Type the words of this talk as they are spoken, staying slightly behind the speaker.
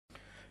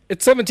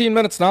It's 17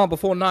 minutes now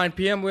before 9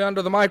 p.m. We're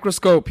under the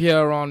microscope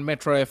here on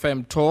Metro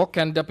FM Talk.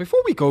 And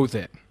before we go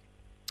there,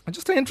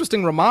 just an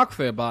interesting remark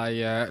there by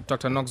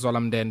Dr.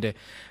 Nokzola Mdende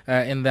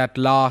in that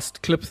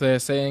last clip there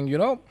saying,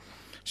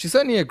 she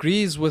certainly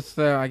agrees with,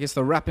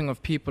 the wrapping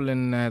of people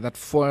in that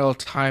foil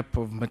type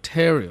of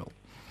material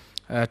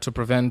to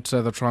prevent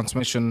the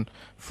transmission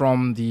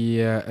from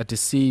the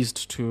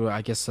deceased to,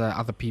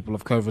 other people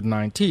of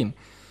COVID-19.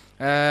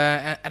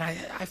 And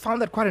I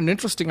found that quite an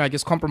interesting,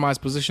 compromise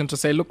position to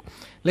say, look,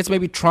 let's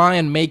maybe try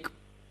and make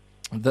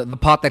the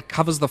part that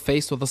covers the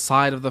face or the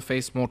side of the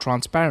face more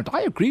transparent.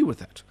 I agree with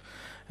that.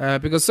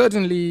 Because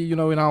certainly, in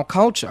our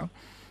culture,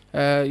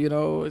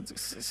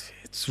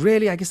 it's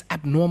really,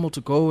 abnormal to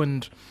go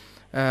and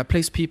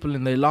place people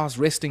in their last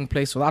resting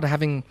place without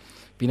having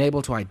been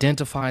able to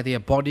identify their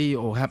body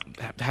or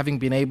having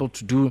been able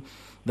to do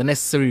the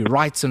necessary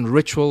rites and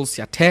rituals.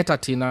 So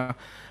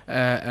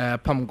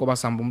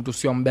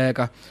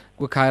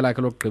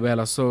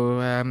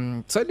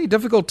certainly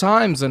difficult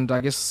times, and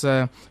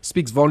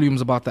speaks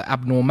volumes about the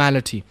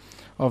abnormality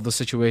of the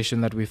situation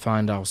that we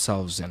find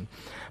ourselves in.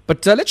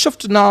 But let's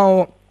shift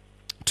now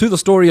to the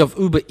story of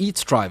Uber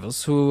Eats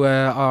drivers who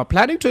are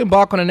planning to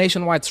embark on a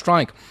nationwide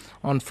strike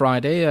on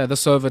Friday.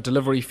 This over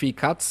delivery fee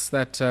cuts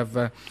that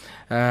have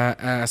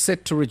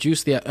set to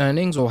reduce their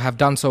earnings or have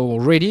done so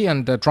already,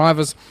 and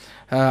drivers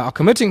are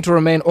committing to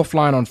remain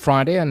offline on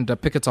Friday, and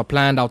pickets are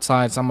planned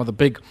outside some of the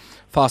big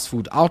fast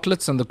food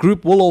outlets, and the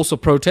group will also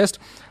protest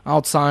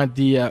outside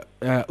the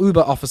Uber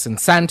office in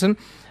Sandton.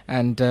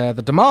 And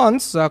the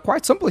demands are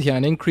quite simple here: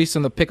 an increase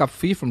in the pickup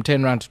fee from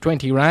 10 Rand to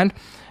 20 Rand,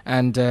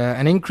 and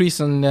an increase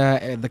in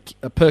the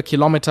per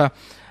kilometre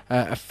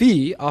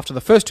fee after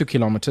the first 2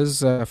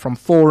 kilometres from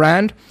 4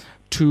 Rand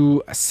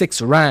to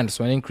 6 Rand,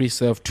 so an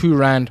increase of 2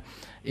 Rand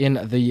in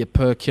the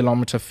per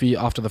kilometre fee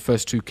after the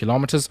first 2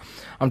 kilometres.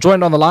 I'm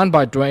joined on the line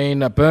by Duane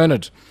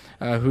Bernard,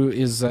 who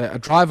is a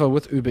driver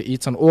with Uber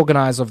Eats and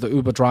organiser of the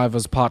Uber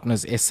Drivers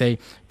Partners SA.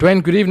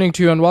 Duane, good evening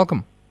to you and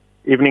welcome.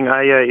 Evening,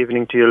 Aya.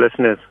 Evening to your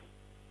listeners.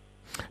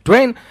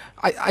 Duane,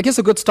 I guess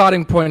a good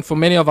starting point for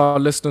many of our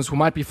listeners who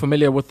might be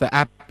familiar with the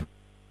app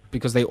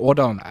because they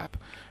order on the app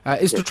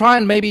is to try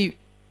and maybe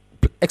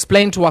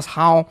explain to us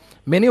how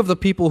many of the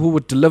people who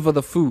would deliver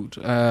the food,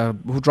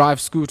 who drive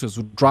scooters,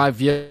 who drive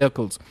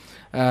vehicles,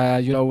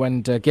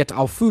 and get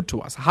our food to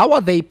us, how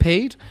are they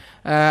paid,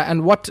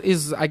 and what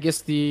is,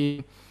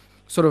 the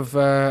sort of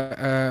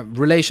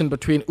relation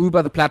between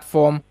Uber, the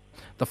platform,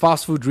 the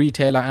fast food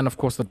retailer, and of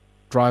course the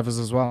drivers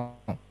as well?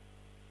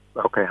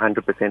 Okay,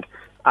 100%.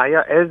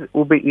 Aya, as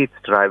Uber Eats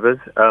drivers,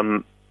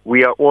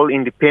 we are all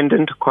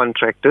independent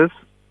contractors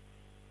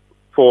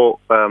for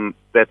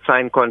that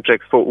sign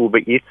contracts for Uber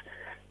Eats.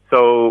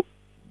 So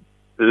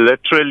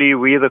literally,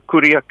 we're the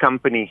courier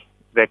company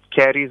that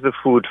carries the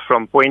food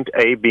from point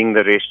A, being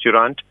the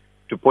restaurant,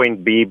 to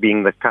point B,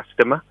 being the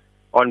customer,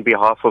 on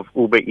behalf of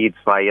Uber Eats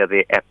via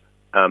their app.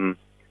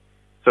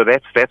 So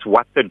that's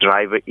what the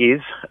driver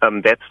is.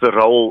 That's the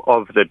role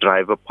of the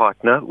driver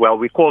partner. Well,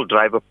 we call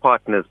driver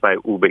partners by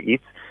Uber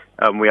Eats.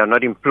 We are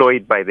not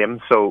employed by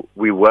them, so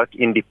we work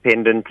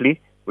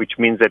independently, which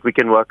means that we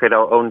can work at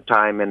our own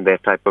time and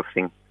that type of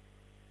thing.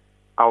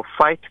 Our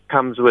fight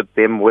comes with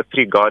them with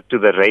regard to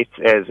the rates,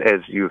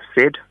 as you've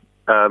said,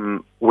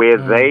 where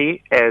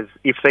they,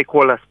 if they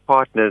call us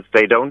partners,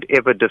 they don't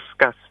ever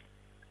discuss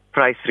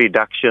price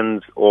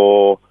reductions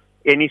or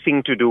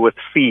anything to do with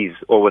fees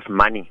or with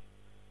money.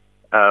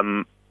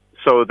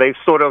 So they've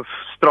sort of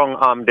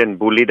strong-armed and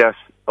bullied us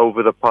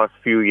over the past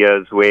few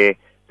years, where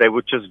they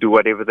would just do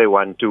whatever they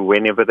want to,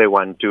 whenever they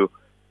want to,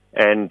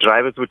 and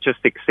drivers would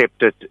just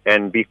accept it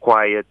and be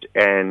quiet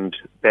and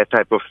that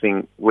type of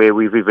thing, where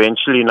we've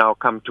eventually now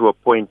come to a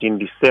point in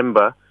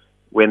December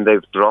when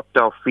they've dropped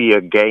our fee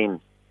again,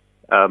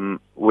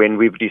 when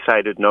we've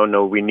decided,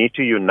 no, we need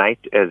to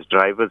unite as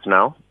drivers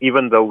now.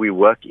 Even though we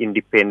work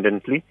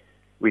independently,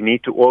 we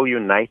need to all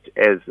unite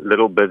as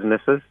little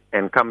businesses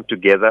and come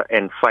together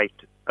and fight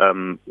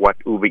what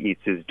Uber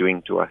Eats is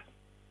doing to us.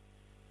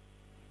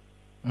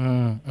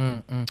 Talk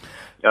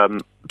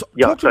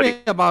to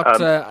me about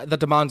the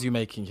demands you're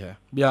making here.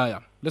 Yeah.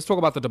 Let's talk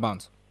about the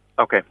demands.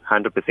 Okay,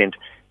 100%.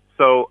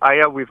 So,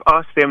 Aya, we've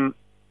asked them,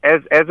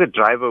 as a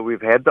driver,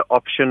 we've had the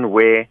option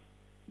where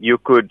you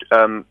could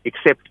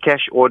accept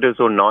cash orders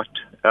or not,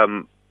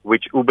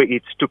 which Uber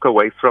Eats took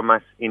away from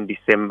us in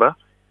December,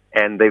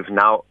 and they've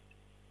now,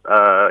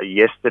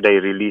 yesterday,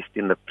 released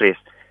in the press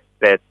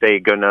that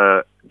they're going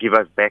to give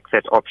us back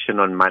that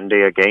option on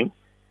Monday again.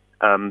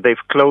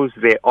 They've closed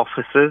their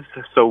offices,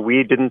 so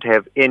we didn't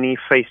have any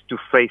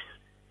face-to-face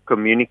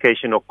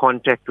communication or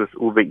contact with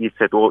Uber Eats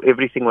at all.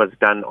 Everything was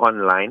done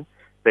online.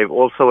 They've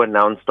also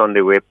announced on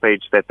their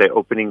webpage that they're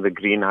opening the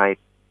Green Height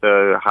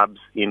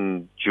hubs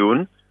in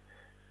June.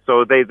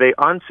 So they're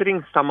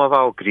answering some of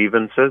our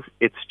grievances.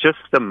 It's just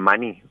the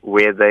money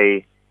where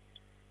they're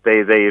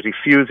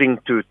refusing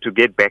to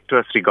get back to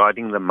us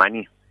regarding the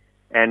money.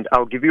 And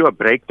I'll give you a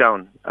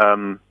breakdown.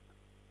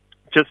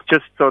 Just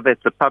so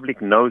that the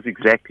public knows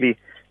exactly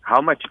how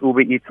much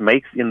Uber Eats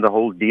makes in the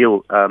whole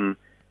deal.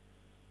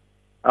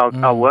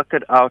 I'll work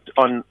it out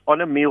on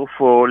a meal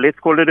for, let's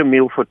call it a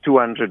meal for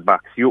 $200.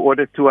 You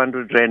order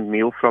 200 Rand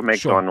meal from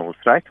McDonald's,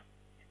 right?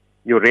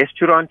 Your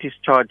restaurant is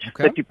charged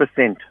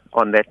 30%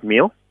 on that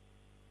meal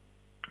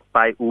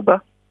by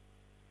Uber.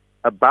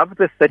 Above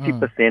the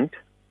 30%,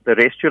 the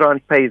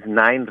restaurant pays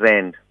 9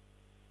 Rand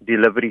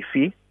delivery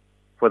fee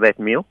for that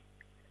meal.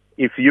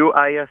 If you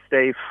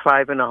stay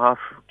 5.5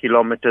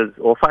 kilometers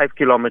or 5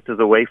 kilometers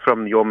away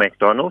from your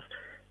McDonald's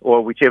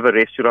or whichever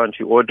restaurant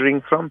you're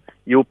ordering from,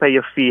 you'll pay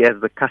a fee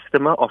as the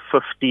customer of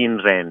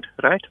 15 Rand,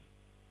 right?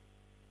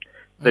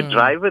 The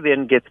driver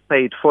then gets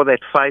paid for that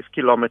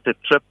 5-kilometer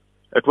trip.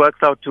 It works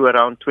out to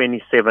around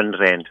 27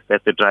 Rand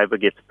that the driver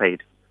gets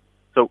paid.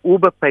 So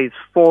Uber pays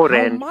 4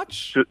 Rand. How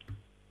much?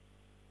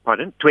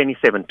 Pardon?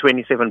 27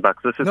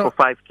 bucks. This is for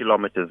 5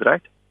 kilometers,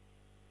 right?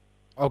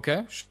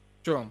 Okay,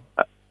 sure.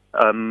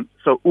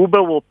 So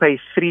Uber will pay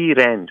 3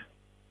 Rand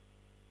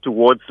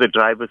towards the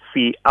driver's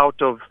fee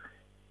out of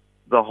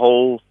the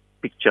whole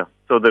picture.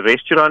 So the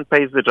restaurant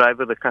pays the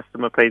driver, the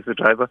customer pays the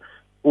driver.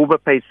 Uber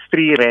pays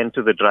 3 Rand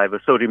to the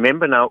driver. So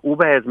remember now,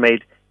 Uber has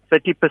made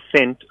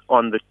 30%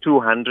 on the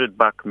 200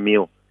 buck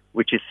meal,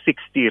 which is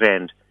 60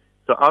 Rand.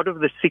 So out of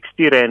the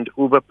 60 Rand,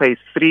 Uber pays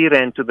 3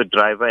 Rand to the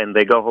driver and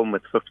they go home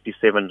with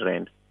 57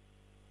 Rand.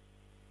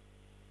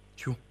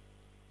 Phew.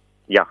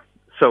 Yeah.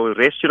 So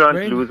restaurant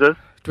Duane, loses.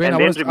 Duane,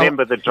 and then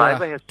remember, the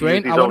driver has to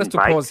Duane, use his I want own us to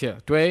bike. pause here.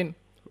 Duane.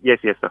 Yes,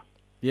 sir.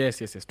 Yes.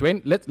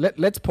 Duane,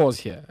 let's pause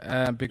here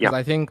because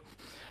I think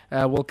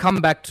we'll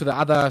come back to the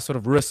other sort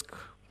of risk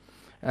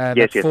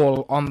that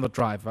fall on the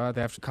driver.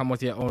 They have to come with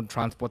their own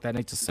transport. They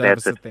need to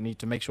service it. They need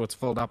to make sure it's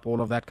filled up,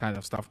 all of that kind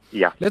of stuff.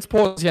 Yeah. Let's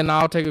pause here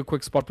now, take a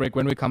quick spot break.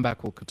 When we come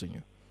back, we'll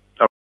continue.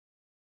 Okay.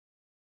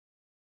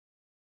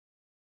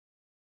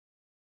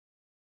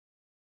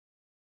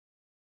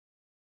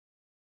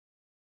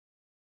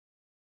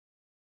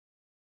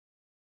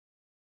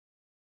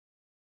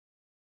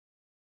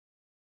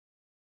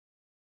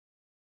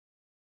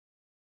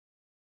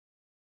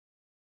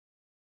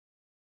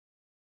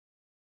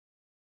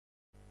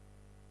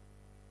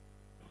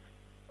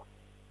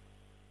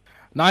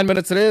 9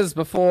 minutes it is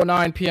before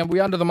 9 p.m.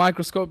 We're under the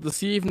microscope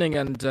this evening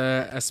and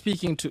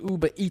speaking to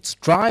Uber Eats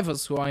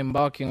drivers who are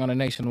embarking on a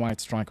nationwide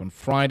strike on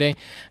Friday.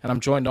 And I'm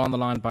joined on the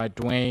line by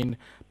Duane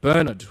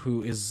Bernard,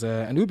 who is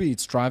an Uber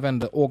Eats driver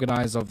and the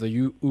organizer of the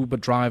Uber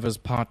Drivers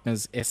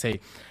Partners SA.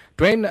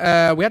 Duane,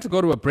 we had to go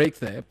to a break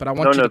there, but I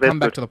want you to come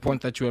back to the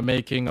point that you were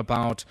making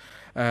about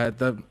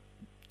the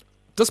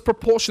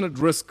disproportionate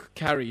risk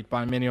carried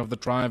by many of the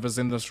drivers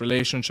in this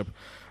relationship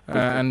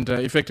and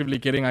effectively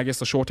getting, I guess,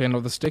 the short end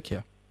of the stick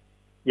here.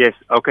 Yes.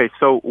 Okay.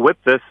 So with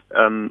this,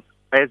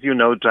 as you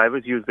know,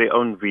 drivers use their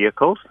own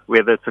vehicles,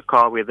 whether it's a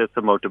car, whether it's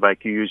a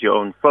motorbike. You use your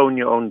own phone,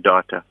 your own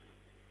data.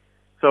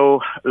 So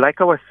like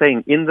I was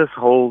saying, in this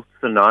whole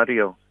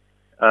scenario,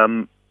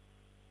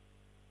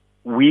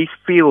 we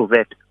feel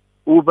that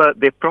Uber,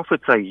 their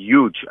profits are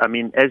huge. I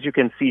mean, as you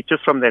can see,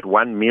 just from that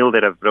one meal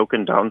that I've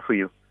broken down for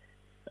you,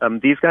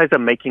 these guys are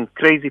making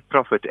crazy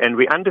profit. And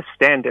we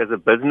understand as a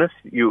business,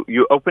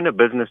 you open a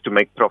business to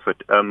make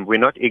profit. We're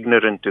not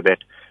ignorant to that.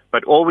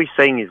 But all we're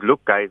saying is,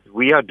 look, guys,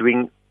 we are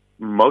doing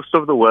most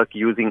of the work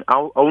using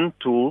our own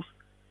tools.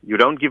 You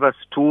don't give us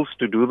tools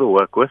to do the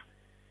work with.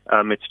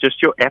 It's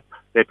just your app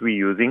that we're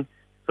using.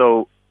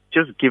 So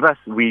just give us,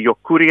 we're your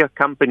courier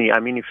company.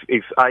 I mean,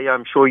 if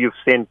I'm sure you've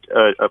sent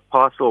a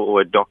parcel or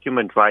a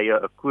document via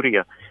a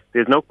courier.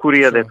 There's no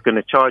courier that's going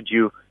to charge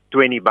you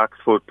 $20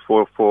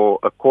 for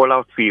a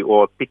call-out fee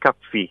or a pickup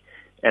fee,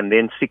 and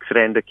then 6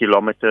 Rand a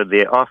kilometer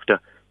thereafter,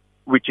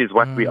 which is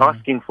what we're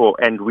asking for.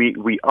 And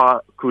we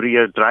are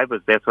courier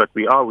drivers. That's what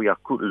we are. We are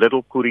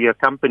little courier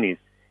companies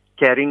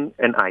carrying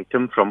an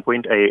item from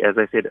point A, as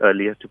I said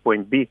earlier, to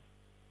point B.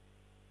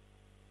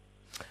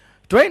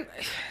 Duane,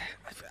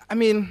 I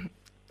mean,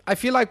 I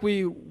feel like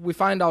we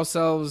find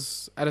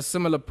ourselves at a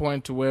similar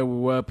point to where we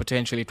were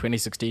potentially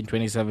 2016,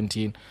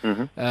 2017,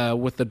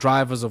 with the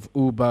drivers of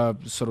Uber,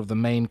 sort of the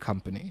main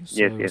company.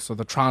 So, so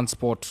the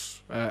transport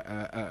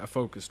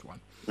focused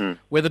one.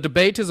 Where the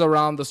debate is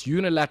around this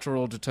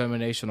unilateral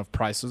determination of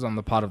prices on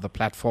the part of the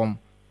platform,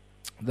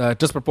 the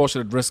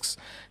disproportionate risks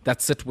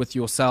that sit with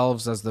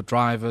yourselves as the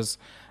drivers,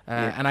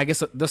 and I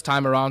guess this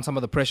time around some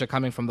of the pressure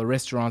coming from the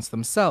restaurants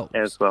themselves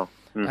as well.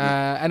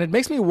 And it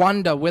makes me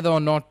wonder whether or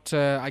not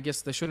I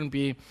guess there shouldn't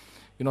be,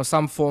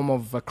 some form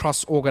of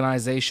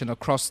cross-organization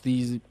across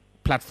the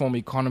platform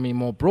economy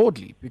more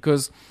broadly,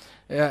 because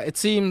it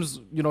seems,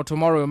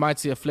 tomorrow we might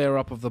see a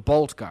flare-up of the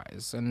Bolt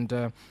guys, and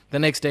the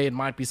next day it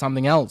might be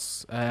something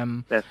else.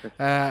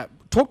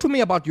 Talk to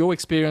me about your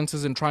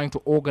experiences in trying to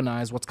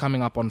organize what's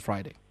coming up on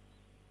Friday.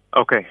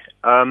 Okay.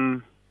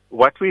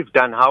 What we've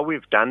done, how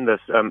we've done this,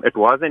 it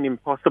was an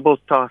impossible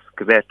task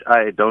that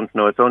I don't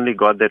know. It's only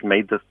God that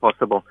made this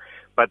possible.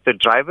 But the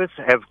drivers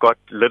have got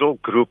little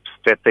groups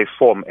that they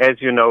form. As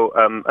you know,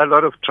 a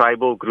lot of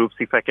tribal groups,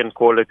 if I can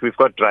call it. We've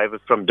got drivers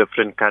from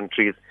different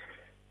countries,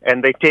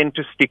 and they tend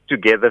to stick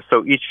together.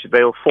 So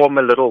they'll form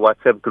a little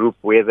WhatsApp group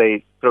where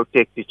they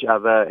protect each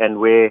other and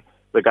where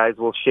the guys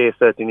will share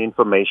certain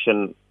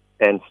information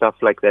and stuff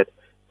like that.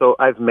 So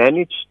I've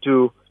managed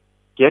to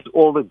get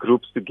all the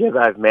groups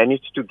together. I've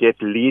managed to get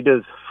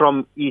leaders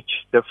from each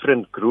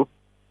different group.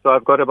 So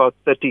I've got about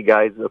 30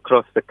 guys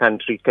across the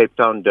country, Cape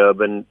Town,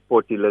 Durban,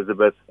 Port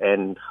Elizabeth,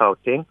 and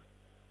Gauteng.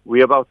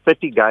 We're about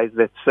 30 guys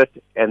that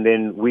sit, and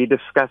then we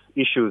discuss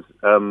issues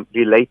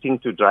relating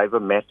to driver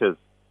matters.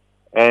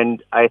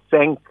 And I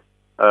thank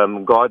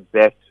God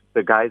that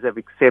the guys have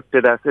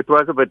accepted us. It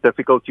was a bit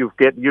difficult. You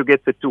get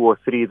the 2 or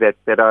 3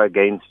 that are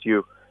against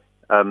you,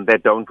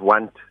 that don't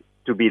want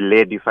to be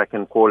led, if I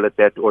can call it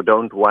that, or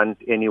don't want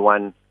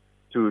anyone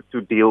to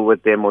deal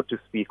with them or to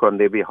speak on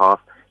their behalf.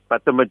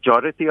 But the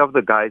majority of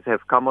the guys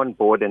have come on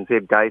board and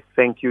said, guys,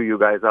 thank you. You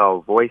guys are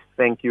our voice.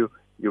 Thank you.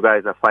 You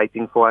guys are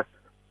fighting for us.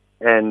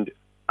 And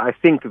I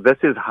think this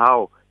is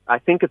how, I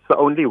think it's the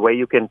only way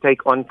you can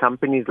take on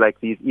companies like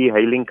these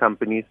e-hailing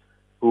companies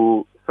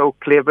who so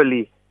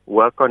cleverly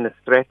work on a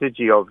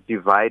strategy of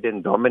divide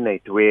and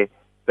dominate, where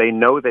they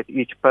know that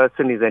each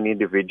person is an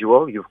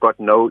individual. You've got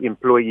no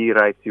employee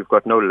rights. You've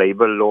got no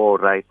labor law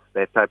rights,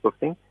 that type of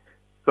thing.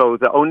 So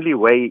the only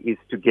way is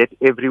to get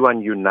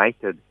everyone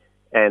united,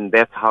 and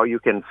that's how you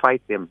can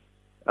fight them.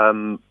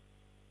 And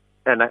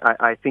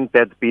I think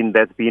that's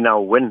been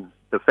our win.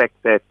 The fact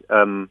that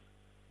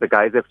the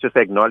guys have just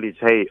acknowledged,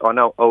 hey, on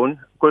our own,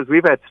 because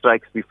we've had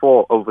strikes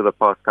before over the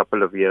past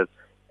couple of years,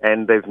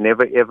 and they've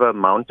never ever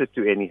amounted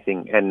to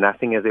anything, and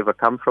nothing has ever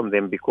come from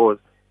them, because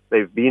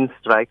they've been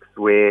strikes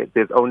where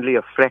there's only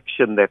a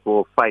fraction that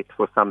will fight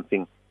for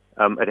something.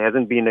 It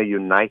hasn't been a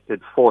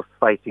united force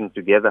fighting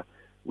together,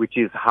 which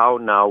is how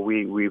now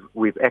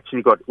we've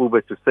actually got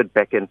Uber to sit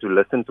back and to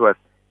listen to us.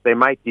 They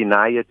might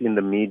deny it in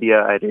the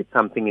media. I read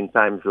something in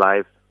Times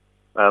Live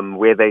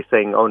where they're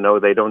saying, oh no,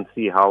 they don't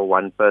see how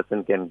one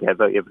person can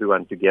gather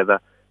everyone together.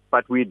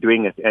 But we're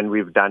doing it, and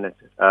we've done it.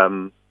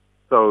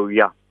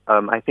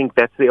 I think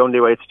that's the only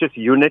way. It's just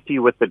unity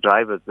with the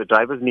drivers. The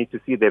drivers need to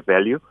see their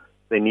value.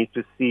 They need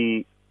to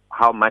see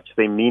how much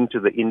they mean to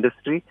the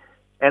industry.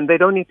 And they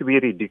don't need to be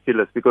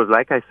ridiculous, because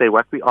like I say,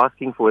 what we're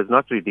asking for is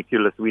not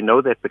ridiculous. We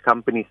know that the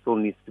company still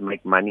needs to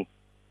make money.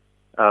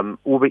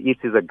 Uber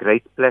Eats is a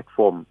great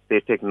platform. Their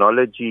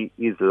technology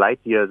is light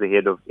years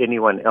ahead of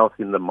anyone else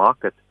in the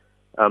market.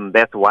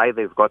 That's why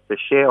they've got the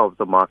share of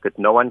the market.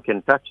 No one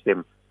can touch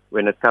them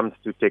when it comes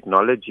to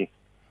technology.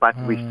 But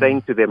we're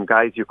saying to them,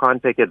 guys, you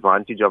can't take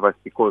advantage of us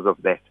because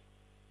of that.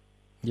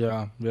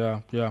 Yeah.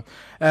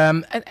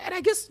 And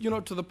I guess,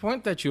 to the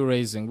point that you're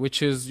raising,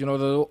 which is, there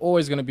are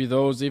always going to be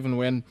those, even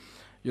when,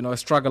 a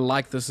struggle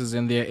like this is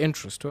in their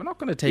interest, who are not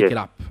going to take it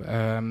up.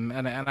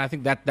 And I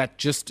think that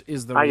just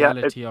is the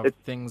reality of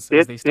things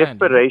as they stand.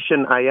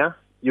 Desperation, Aya.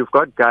 You've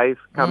got guys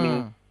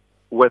coming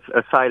with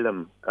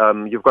asylum.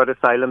 You've got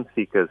asylum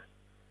seekers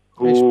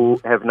who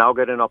have now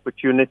got an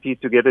opportunity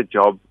to get a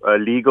job, a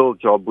legal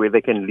job where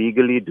they can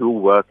legally do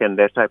work and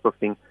that type of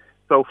thing.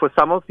 So for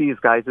some of these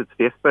guys, it's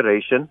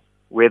desperation,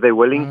 where they're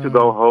willing to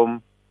go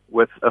home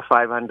with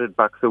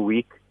 $500 a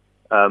week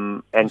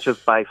and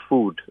just buy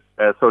food.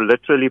 So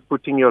literally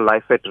putting your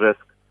life at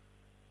risk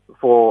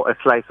for a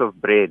slice of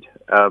bread.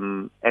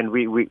 And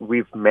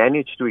we've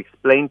managed to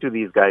explain to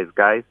these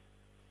guys,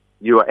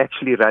 you are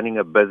actually running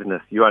a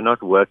business. You are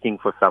not working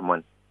for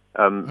someone.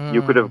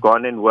 You could have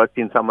gone and worked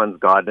in someone's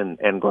garden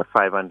and got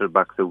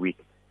 $500 a week.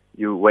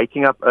 You're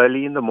waking up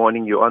early in the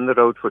morning. You're on the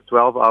road for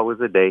 12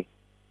 hours a day.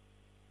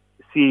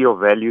 See your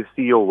value,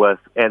 see your worth.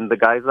 And the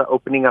guys are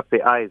opening up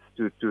their eyes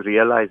to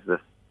realize this.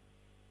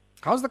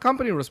 How's the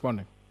company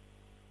responding?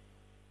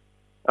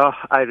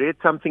 I read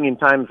something in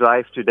Times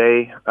Live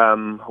today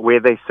where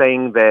they're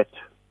saying that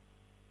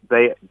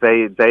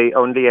they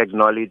only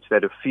acknowledge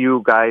that a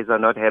few guys are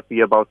not happy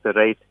about the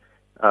rate.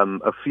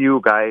 A few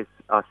guys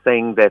are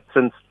saying that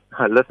since,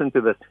 listen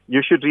to this,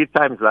 you should read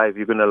Times Live,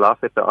 you're going to laugh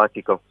at the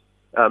article.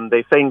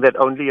 They're saying that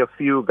only a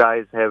few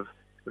guys have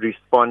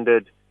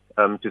responded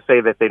to say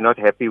that they're not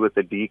happy with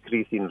the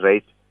decrease in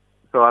rate.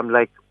 So I'm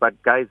like,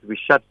 but guys, we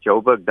shut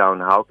Joburg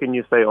down. How can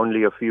you say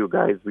only a few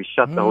guys? We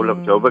shut the whole of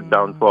Joburg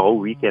down for a whole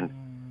weekend.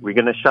 We're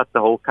going to shut the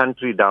whole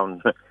country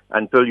down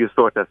until you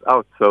sort us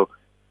out. So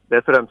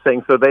that's what I'm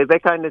saying. So they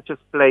kind of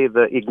just play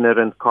the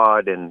ignorant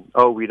card and,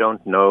 we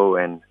don't know,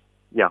 and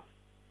yeah.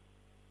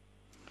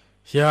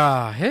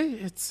 Yeah, hey,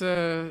 it's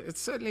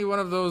certainly one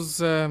of those,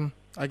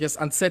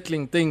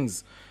 unsettling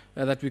things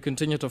that we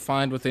continue to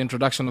find with the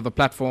introduction of the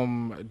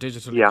platform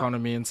digital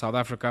economy in South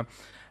Africa.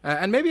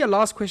 And maybe a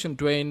last question,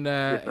 Duane.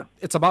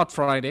 It's about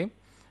Friday.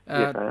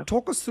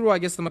 Talk us through,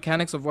 the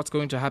mechanics of what's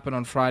going to happen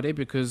on Friday,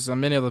 because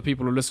many of the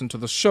people who listen to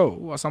the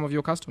show are some of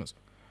your customers.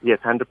 Yes,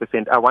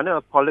 100%. I want to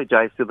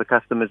apologize to the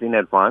customers in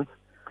advance.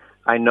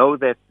 I know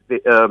that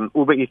the,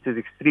 Uber Eats is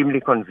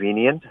extremely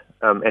convenient,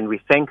 and we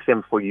thank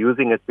them for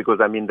using it because,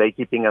 they're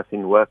keeping us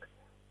in work.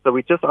 So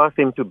we just ask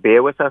them to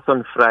bear with us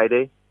on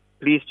Friday.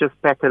 Please just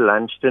pack a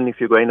lunch tin if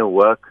you're going to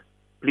work.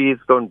 Please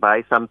go and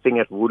buy something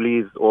at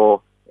Woolies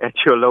or at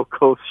your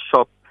local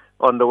shop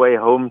on the way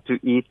home to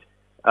eat.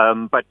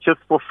 But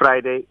just for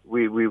Friday,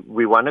 we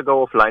want to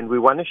go offline. We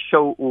want to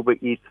show Uber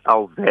Eats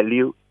our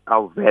value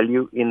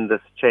in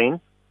this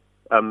chain.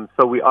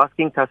 So we're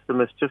asking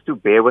customers just to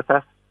bear with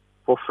us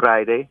for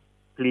Friday,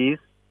 please.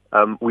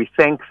 We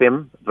thank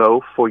them,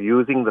 though, for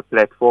using the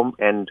platform,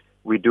 and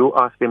we do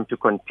ask them to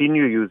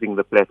continue using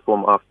the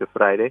platform after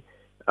Friday.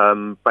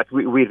 But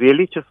we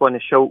really just want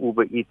to show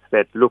Uber Eats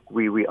that, look,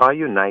 we are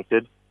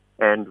united,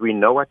 and we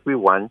know what we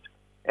want,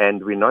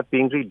 and we're not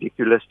being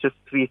ridiculous. Just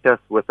treat us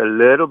with a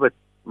little bit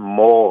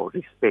more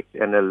respect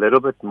and a little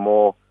bit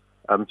more,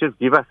 just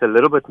give us a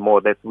little bit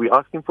more. That we're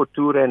asking for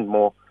 2 rand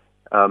more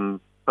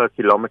per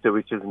kilometre,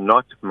 which is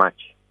not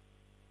much.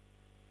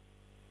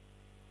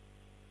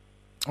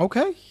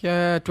 Okay,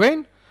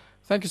 Duane,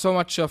 thank you so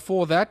much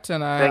for that.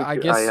 And I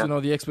guess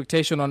the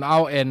expectation on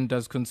our end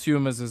as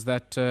consumers is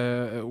that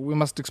we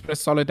must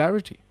express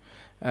solidarity,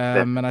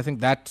 and I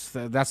think that's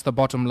the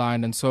bottom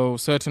line. And so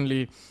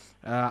certainly,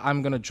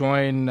 I'm going to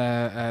join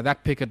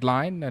that picket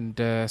line, and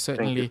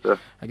certainly,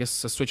 I guess,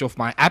 switch off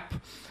my app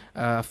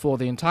for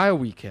the entire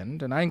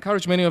weekend. And I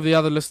encourage many of the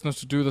other listeners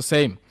to do the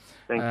same.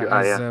 Thank you,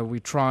 as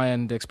we try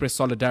and express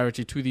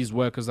solidarity to these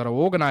workers that are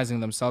organizing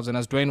themselves. And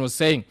as Duane was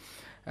saying,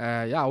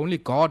 only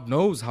God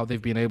knows how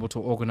they've been able to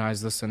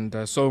organize this.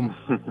 And so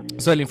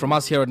certainly from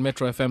us here at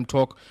Metro FM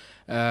Talk,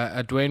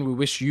 Duane, we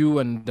wish you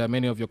and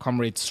many of your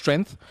comrades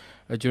strength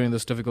during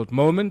this difficult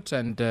moment,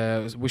 and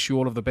wish you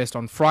all of the best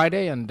on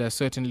Friday, and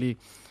certainly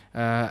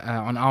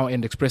on our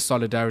end express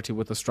solidarity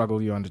with the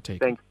struggle you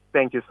undertake.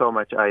 Thank you so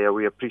much, Aya.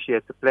 We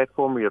appreciate the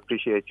platform. We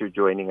appreciate you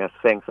joining us.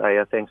 Thanks,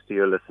 Aya. Thanks to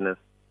your listeners.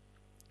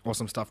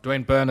 Awesome stuff.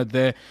 Duane Bernard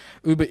there,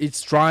 Uber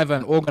Eats driver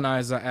and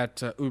organizer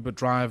at Uber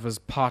Drivers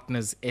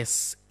Partners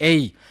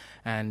SA.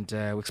 And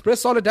we express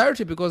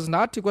solidarity because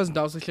nathi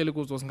kwezindawo sihleli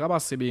kuzo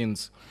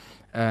singabasebenzi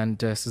and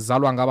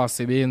sizalwa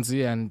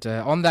ngabasebenzi. And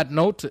on that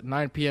note,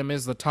 9 p.m.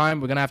 is the time.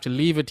 We're going to have to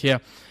leave it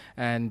here.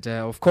 And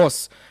of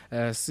course,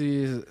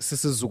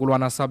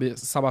 sisizukulwana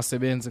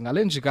sabasebenzi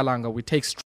ngale njikalanga we take